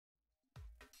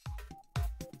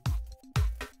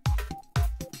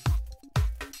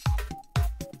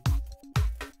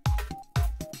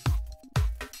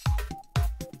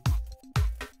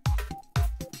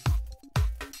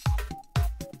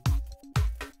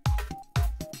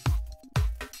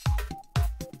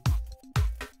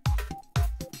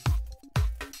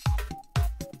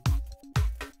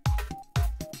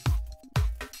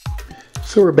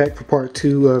So we're back for part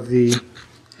 2 of the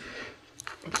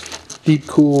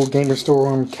Deepcool Gamer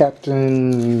Storm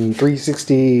Captain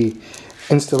 360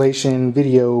 installation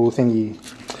video thingy.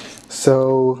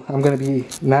 So I'm going to be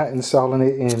not installing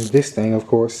it in this thing, of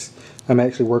course. I'm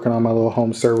actually working on my little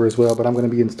home server as well, but I'm going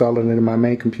to be installing it in my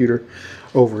main computer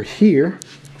over here,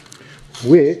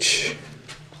 which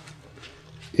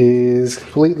is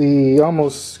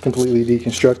almost completely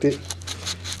deconstructed.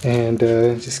 And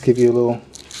just give you a little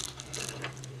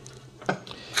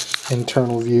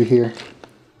internal view here.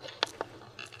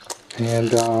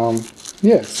 And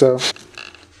yeah, so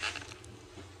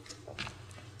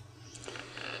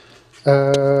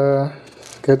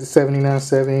got the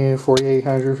 7970,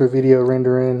 4800 for video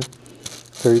rendering,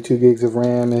 32 gigs of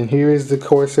RAM, and here is the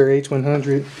Corsair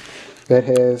H100 that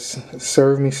has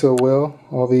served me so well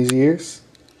all these years.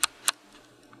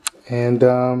 And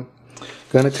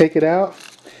gonna take it out,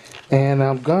 and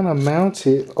I'm gonna mount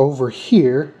it over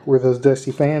here where those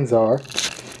dusty fans are,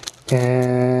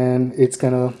 and it's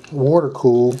gonna water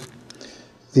cool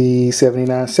the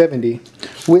 7970,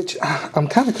 which I'm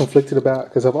kind of conflicted about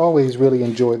because I've always really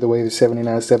enjoyed the way the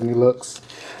 7970 looks.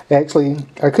 Actually,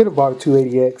 I could have bought a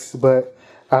 280X, but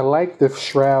I like the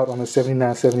shroud on the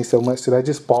 7970 so much that I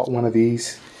just bought one of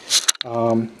these.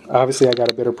 Obviously I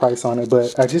got a better price on it,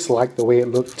 but I just like the way it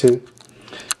looked too.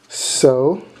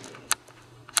 So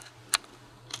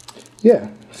yeah,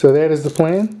 so that is the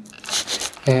plan.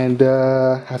 And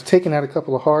I've taken out a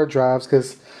couple of hard drives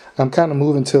because I'm kind of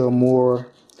moving to a more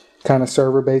kind of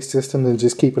server-based system than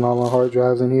just keeping all my hard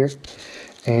drives in here.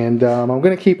 And I'm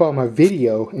going to keep all my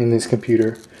video in this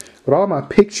computer, but all my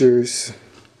pictures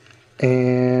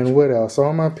and what else?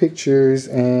 All my pictures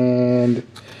and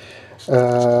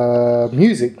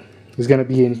music is going to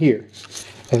be in here.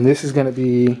 And this is going to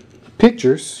be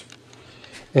pictures,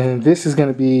 and this is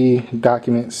going to be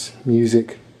documents,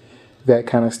 music, that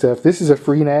kind of stuff. This is a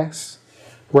free NAS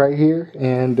right here,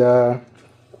 and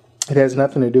it has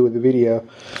nothing to do with the video.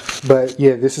 But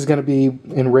yeah, this is going to be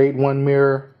in RAID 1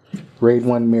 mirror, RAID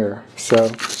 1 mirror. So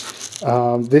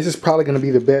this is probably going to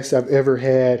be the best I've ever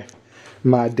had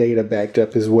my data backed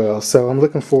up as well. So I'm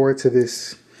looking forward to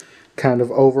this kind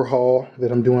of overhaul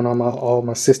that I'm doing on all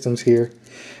my systems here.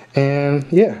 And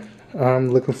yeah,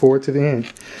 I'm looking forward to the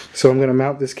end. So I'm going to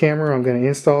mount this camera, I'm going to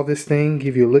install this thing,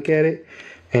 give you a look at it,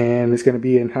 and it's going to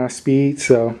be in high speed,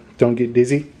 so don't get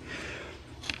dizzy.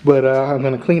 But I'm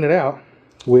going to clean it out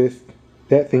with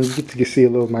that thing. You get to see a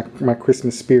little of my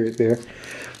Christmas spirit there.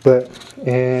 But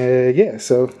yeah,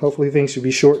 so hopefully things should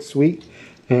be short, sweet,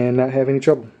 and not have any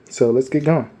trouble. So let's get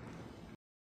going.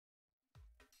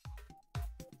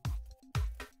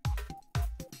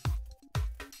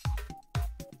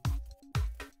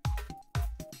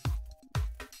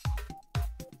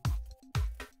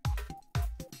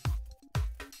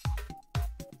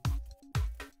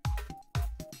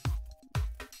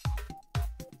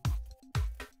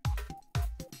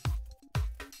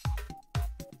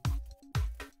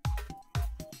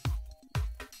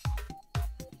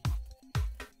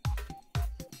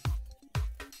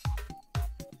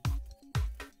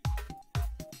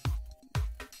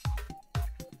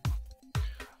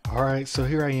 Alright, so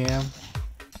here I am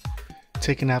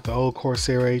taking out the old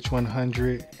Corsair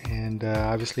H100, and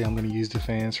obviously I'm going to use the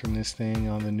fans from this thing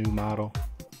on the new model.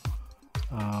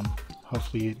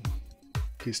 Hopefully it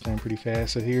gets done pretty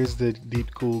fast. So here's the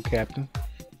Deepcool Captain,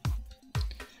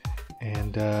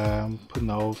 and I'm putting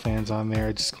the old fans on there.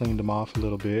 I just cleaned them off a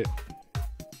little bit,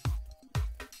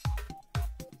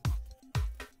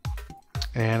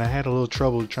 and I had a little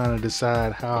trouble trying to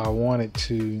decide how I wanted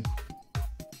to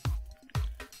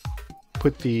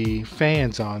put the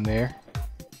fans on there.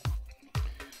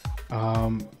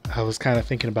 I was kind of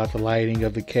thinking about the lighting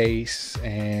of the case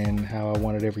and how I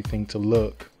wanted everything to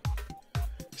look.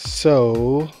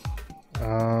 So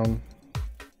I'm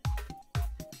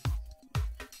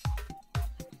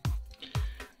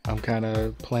kind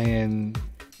of playing,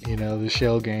 you know, the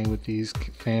shell game with these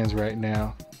fans right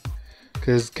now,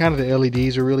 because kind of the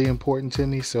LEDs are really important to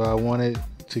me, so I wanted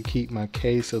to keep my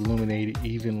case illuminated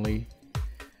evenly.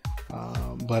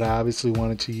 But I obviously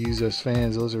wanted to use those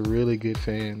fans. Those are really good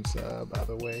fans, by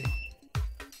the way.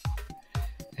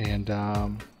 And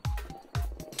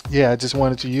yeah, I just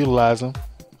wanted to utilize them.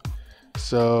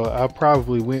 So I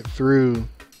probably went through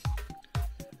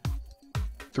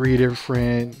 3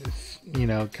 different, you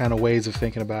know, kind of ways of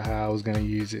thinking about how I was going to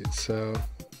use it. So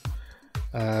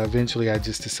eventually I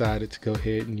just decided to go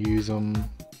ahead and use them.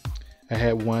 I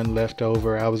had one left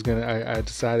over. I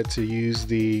decided to use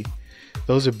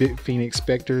those are Bit Phoenix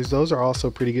Spectres. Those are also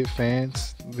pretty good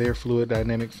fans. They're fluid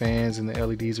dynamic fans, and the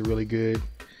LEDs are really good.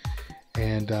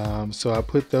 And so I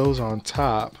put those on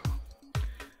top,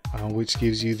 which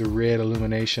gives you the red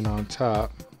illumination on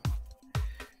top.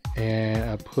 And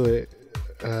I put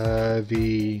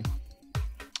the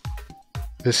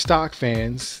stock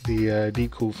fans, the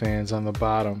Deepcool fans, on the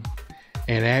bottom.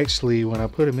 And actually, when I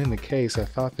put them in the case, I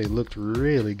thought they looked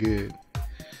really good.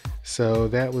 So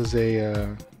that was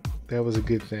a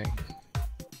good thing.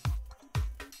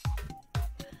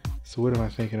 So what am I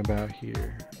thinking about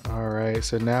here? All right,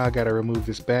 so now I got to remove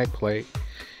this back plate.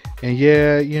 And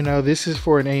yeah, you know, this is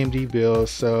for an AMD build,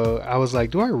 so I was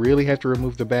like, do I really have to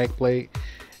remove the back plate?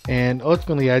 And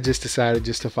ultimately, I just decided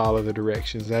just to follow the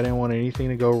directions. I didn't want anything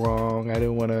to go wrong. I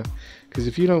didn't want to, because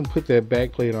if you don't put that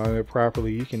back plate on it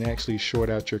properly, you can actually short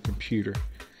out your computer.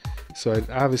 So I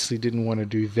obviously didn't want to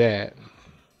do that.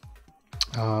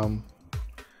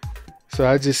 So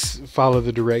I just follow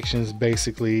the directions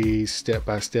basically step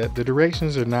by step. The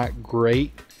directions are not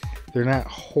great. They're not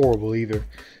horrible either.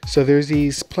 So there's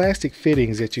these plastic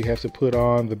fittings that you have to put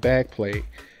on the back plate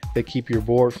that keep your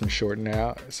board from shorting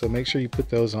out. So make sure you put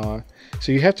those on.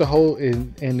 So you have to hold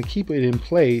in, and to keep it in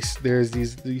place, there's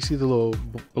these, you see the little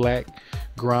black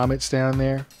grommets down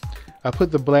there? I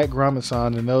put the black grommets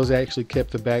on, and those actually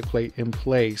kept the back plate in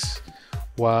place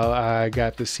while I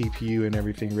got the CPU and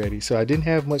everything ready. So I didn't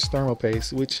have much thermal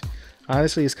paste, which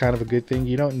honestly is kind of a good thing.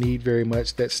 You don't need very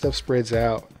much. That stuff spreads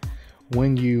out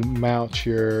when you mount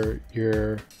your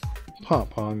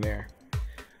pump on there.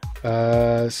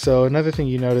 So another thing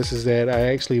you notice is that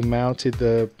I actually mounted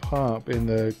the pump and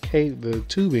the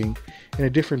tubing in a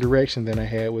different direction than I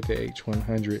had with the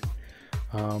H100.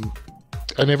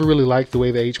 I never really liked the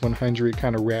way the H100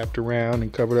 kind of wrapped around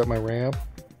and covered up my RAM.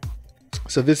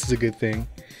 So this is a good thing.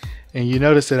 And you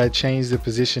notice that I changed the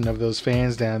position of those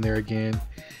fans down there again.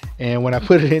 And when I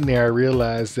put it in there, I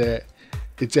realized that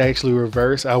it's actually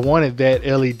reversed. I wanted that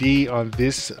LED on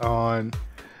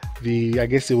the, I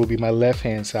guess it would be my left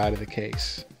hand side of the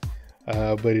case.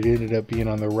 But it ended up being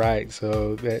on the right.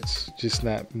 So that's just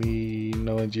not me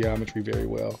knowing geometry very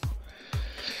well.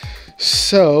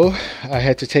 So I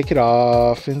had to take it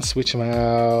off and switch them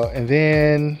out. And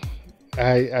then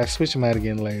I switch them out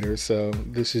again later, so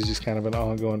this is just kind of an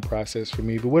ongoing process for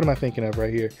me. But what am I thinking of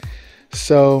right here?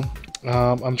 So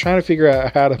I'm trying to figure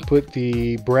out how to put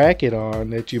the bracket on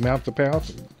that you mount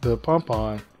the pump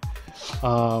on.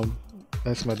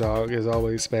 That's my dog, is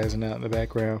always spazzing out in the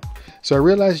background. So I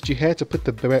realized you had to put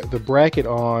the bracket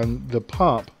on the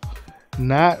pump,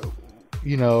 not,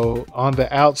 you know, on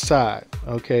the outside.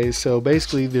 Okay, so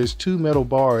basically there's two metal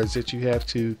bars that you have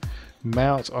to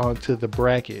mount onto the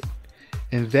bracket.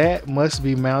 And that must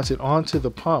be mounted onto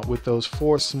the pump with those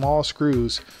 4 small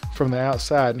screws from the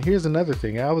outside. And here's another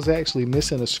thing. I was actually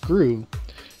missing a screw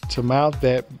to mount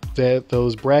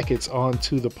those brackets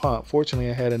onto the pump. Fortunately,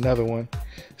 I had another one.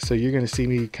 So you're going to see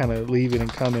me kind of leave it and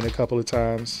come in a couple of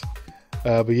times.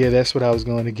 But yeah, that's what I was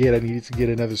going to get. I needed to get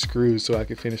another screw so I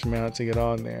could finish mounting it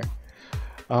on there.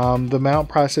 The mount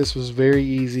process was very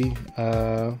easy.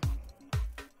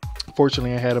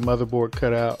 Fortunately, I had a motherboard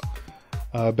cut out.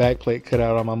 Back plate cut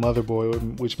out on my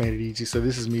motherboard, which made it easy. So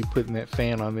this is me putting that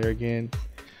fan on there again.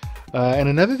 And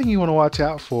another thing you want to watch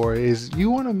out for is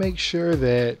you want to make sure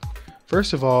that,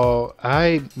 first of all,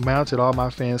 I mounted all my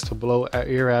fans to blow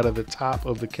air out of the top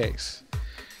of the case.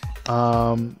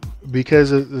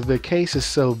 Because the case is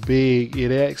so big,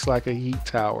 it acts like a heat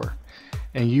tower.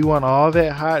 And you want all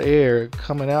that hot air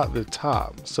coming out the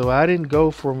top. So I didn't go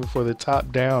for the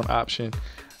top down option.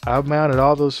 I mounted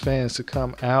all those fans to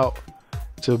come out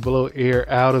to blow air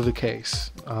out of the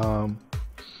case.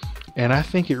 And I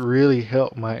think it really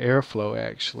helped my airflow,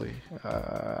 actually.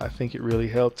 I think it really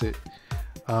helped it.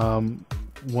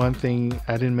 One thing,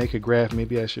 I didn't make a graph,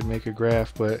 maybe I should make a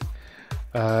graph, but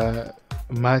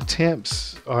my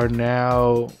temps are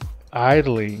now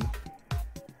idling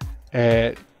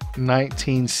at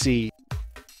 19C.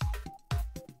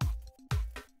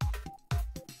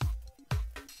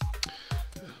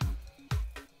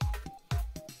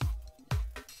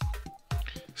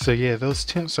 So yeah, those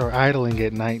temps are idling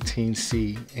at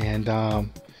 19C, and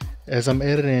as I'm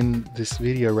editing this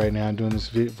video right now, I'm doing this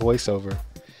voiceover,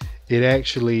 it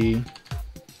actually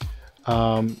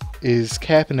is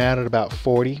capping out at about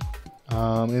 40,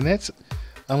 and that's,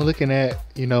 I'm looking at,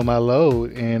 you know, my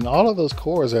load, and all of those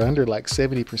cores are under like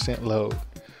 70% load.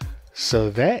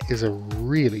 So that is a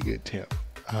really good temp.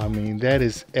 I mean, that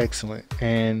is excellent.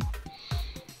 And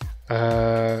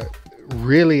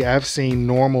really, I've seen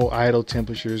normal idle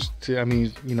temperatures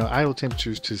idle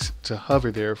temperatures to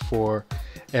hover there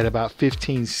at about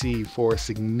 15C for a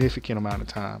significant amount of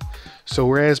time. So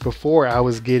whereas before I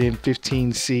was getting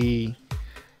 15C,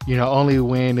 you know, only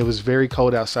when it was very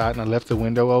cold outside and I left the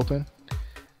window open.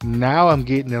 Now I'm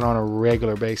getting it on a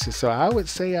regular basis. So I would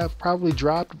say I've probably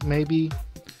dropped maybe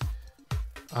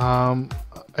an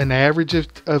average of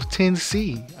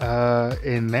 10C.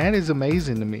 And that is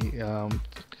amazing to me.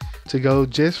 To go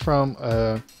just from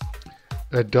a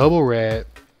double rad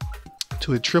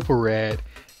to a triple rad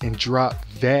and drop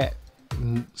that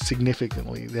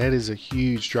significantly. That is a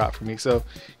huge drop for me. So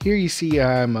here you see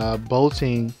I'm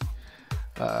bolting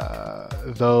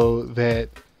though that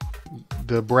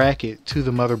the bracket to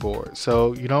the motherboard.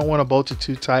 So you don't want to bolt it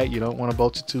too tight, you don't want to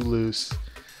bolt it too loose.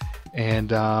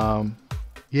 And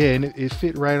yeah, and it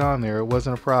fit right on there. It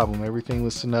wasn't a problem. Everything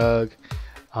was snug.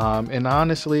 And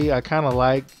honestly, I kind of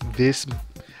like this.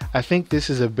 I think this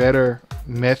is a better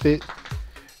method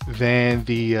than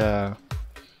the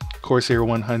Corsair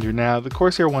 100. Now, the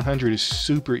Corsair 100 is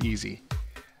super easy.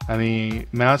 I mean,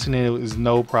 mounting it is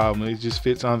no problem. It just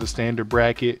fits on the standard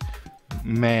bracket.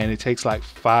 Man, it takes like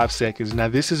 5 seconds. Now,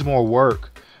 this is more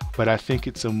work, but I think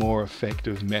it's a more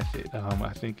effective method.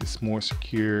 I think it's more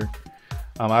secure.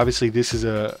 Obviously, this is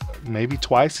maybe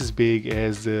twice as big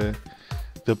as the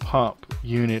pump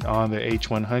unit on the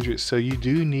H100, so you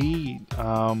do need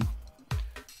a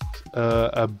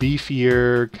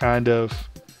beefier kind of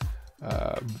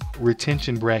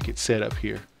retention bracket setup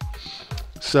here.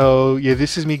 So yeah,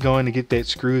 this is me going to get that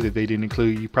screw that they didn't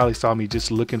include. You probably saw me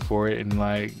just looking for it and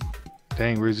like,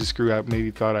 dang, where's the screw? I maybe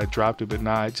thought I dropped it, but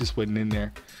nah, it just wasn't in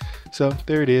there. So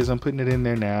there it is. I'm putting it in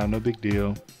there now. No big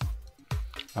deal.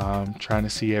 Trying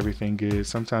to see everything good.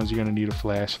 Sometimes you're gonna need a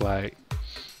flashlight.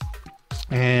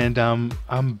 And I'm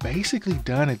basically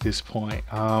done at this point.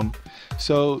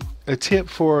 So a tip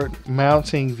for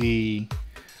mounting the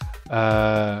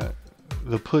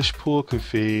push-pull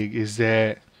config is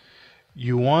that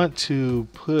you want to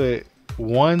put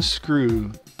one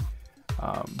screw,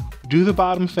 do the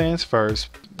bottom fans first,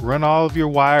 run all of your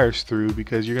wires through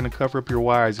because you're going to cover up your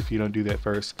wires if you don't do that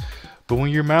first. But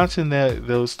when you're mounting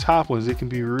those top ones, it can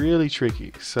be really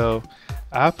tricky. So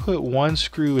I put one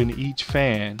screw in each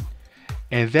fan,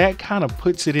 and that kind of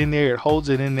puts it in there, it holds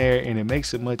it in there, and it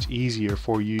makes it much easier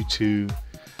for you to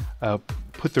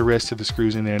put the rest of the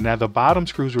screws in there. Now the bottom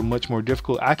screws were much more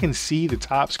difficult. I can see the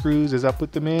top screws as I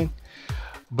put them in,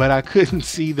 but I couldn't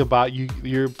see the bottom.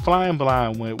 You're flying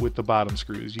blind with the bottom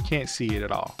screws. You can't see it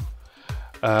at all.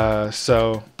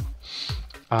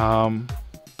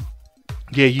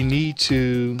 Yeah, you need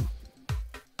to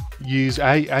use,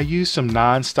 I use some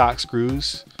non-stock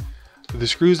screws. The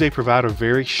screws they provide are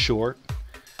very short.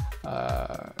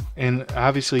 And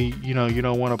obviously, you know, you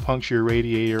don't want to puncture your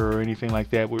radiator or anything like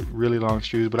that with really long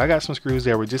screws, but I got some screws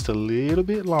that were just a little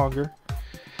bit longer,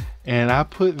 and I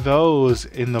put those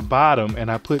in the bottom and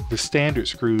I put the standard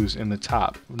screws in the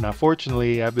top. Now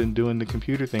fortunately, I've been doing the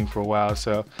computer thing for a while,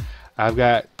 so I've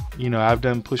got, you know, I've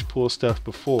done push-pull stuff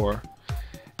before,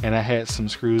 and I had some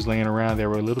screws laying around that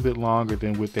were a little bit longer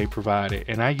than what they provided,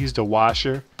 and I used a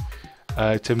washer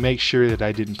to make sure that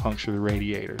I didn't puncture the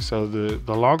radiator. So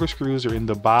the longer screws are in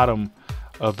the bottom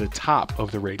of the top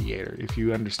of the radiator, if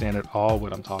you understand at all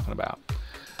what I'm talking about.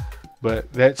 But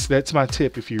that's my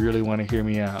tip if you really want to hear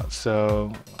me out.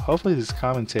 So hopefully this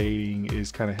commentating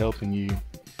is kind of helping you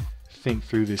think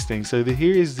through this thing. So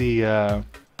here is the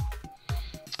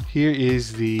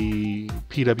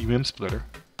PWM splitter,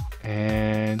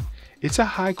 and it's a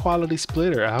high quality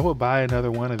splitter. I would buy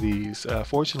another one of these.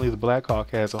 Fortunately, the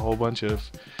Blackhawk has a whole bunch of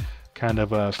kind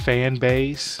of a fan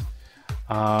base,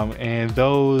 and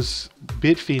those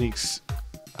BitPhoenix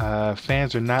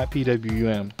fans are not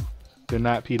PWM. They're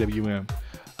not PWM.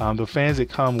 The fans that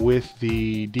come with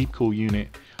the Deepcool unit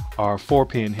are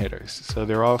 4-pin headers, so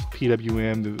they're all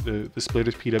PWM. The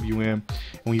splitter's PWM, and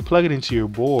when you plug it into your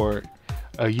board,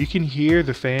 you can hear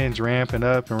the fans ramping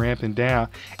up and ramping down,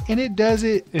 and it does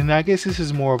it, and I guess this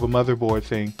is more of a motherboard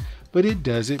thing, but it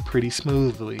does it pretty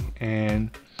smoothly. And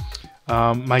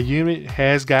my unit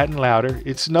has gotten louder.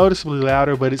 It's noticeably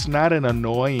louder, but it's not an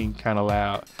annoying kind of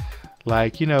loud.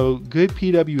 Like, you know, good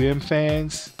PWM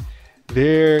fans,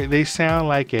 they sound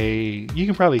like you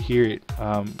can probably hear it.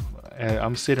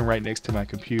 I'm sitting right next to my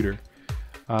computer,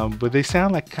 but they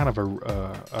sound like kind of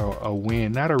a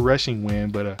wind, not a rushing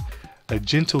wind, but a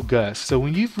gentle gust. So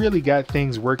when you've really got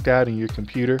things worked out in your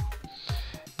computer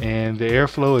and the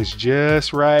airflow is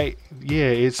just right, yeah,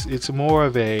 it's more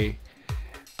of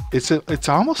it's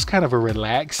almost kind of a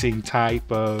relaxing type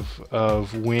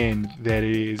of wind that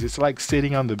it is. It's like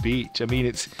sitting on the beach. I mean,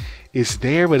 it's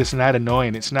there, but it's not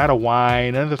annoying. It's not a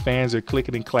whine. None of the fans are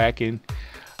clicking and clacking,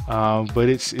 but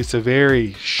it's a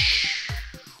very shh.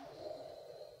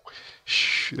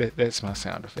 That's my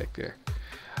sound effect there.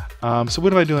 So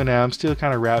what am I doing now? I'm still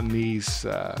kind of routing these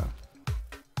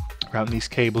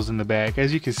cables in the back.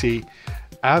 As you can see,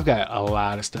 I've got a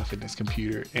lot of stuff in this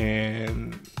computer,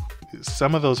 and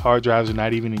some of those hard drives are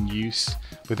not even in use,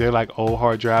 but they're like old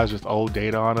hard drives with old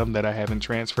data on them that I haven't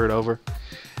transferred over.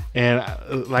 And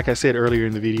like I said earlier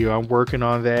in the video, I'm working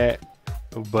on that,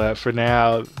 but for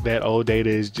now that old data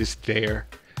is just there.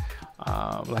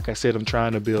 Like I said, I'm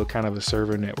trying to build kind of a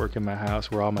server network in my house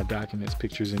where all my documents,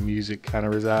 pictures, and music kind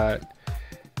of reside,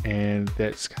 and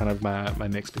that's kind of my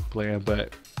next big plan.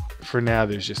 But for now,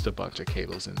 there's just a bunch of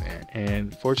cables in there,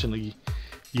 and fortunately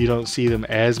you don't see them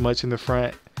as much in the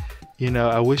front. You know,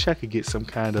 I wish I could get some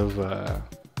kind of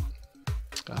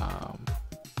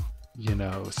you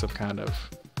know, some kind of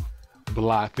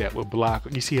block that would block.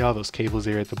 You see all those cables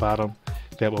there at the bottom?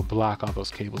 That will block all those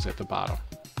cables at the bottom.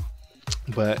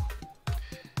 But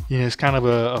you know, it's kind of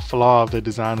a flaw of the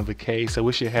design of the case. I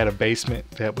wish it had a basement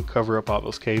that would cover up all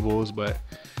those cables, but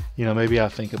you know, maybe I'll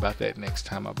think about that next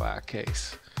time I buy a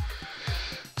case.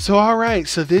 So alright,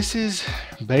 so this is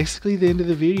basically the end of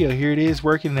the video. Here it is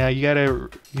working now. You gotta,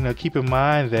 you know, keep in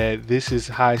mind that this is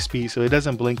high speed, so it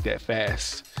doesn't blink that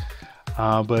fast.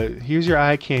 But here's your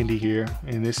eye candy here,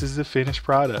 and this is the finished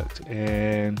product,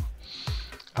 and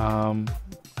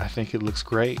I think it looks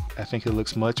great. I think it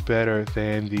looks much better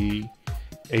than the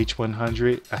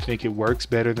H100. I think it works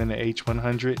better than the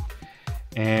H100,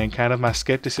 and kind of my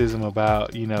skepticism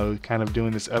about, you know, kind of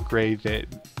doing this upgrade that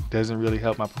doesn't really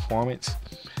help my performance,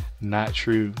 not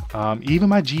true. Even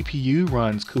my GPU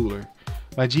runs cooler.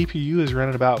 My GPU is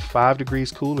running about 5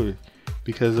 degrees cooler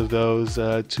because of those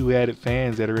 2 added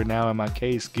fans that are now in my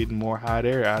case, getting more hot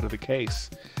air out of the case.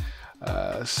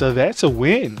 So that's a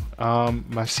win.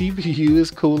 My CPU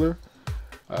is cooler,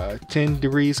 10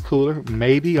 degrees cooler,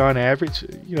 maybe on average.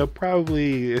 You know,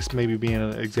 probably it's maybe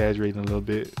being exaggerating a little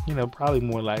bit. You know, probably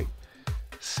more like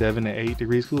 7 to 8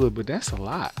 degrees cooler, but that's a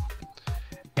lot.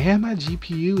 And my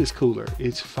GPU is cooler.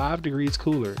 It's 5 degrees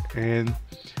cooler, and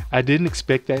I didn't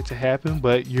expect that to happen,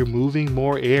 but you're moving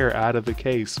more air out of the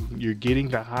case. You're getting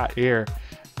the hot air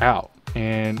out,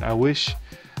 and I wish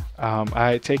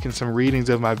I had taken some readings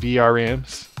of my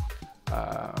VRMs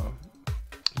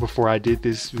before I did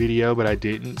this video, but I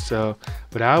didn't. So,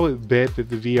 but I would bet that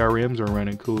the VRMs are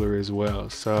running cooler as well.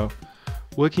 So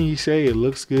what can you say? It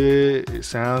looks good, it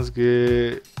sounds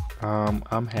good.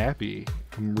 I'm happy.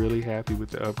 I'm really happy with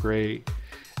the upgrade,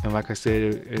 and like I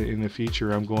said, in the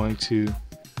future I'm going to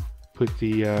put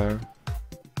the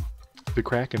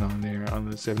Kraken on there on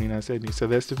the 7970. So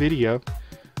that's the video.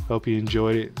 Hope you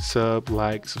enjoyed it. Sub,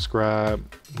 like, subscribe,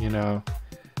 you know.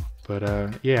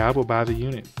 But yeah, I will buy the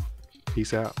unit.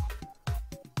 Peace out.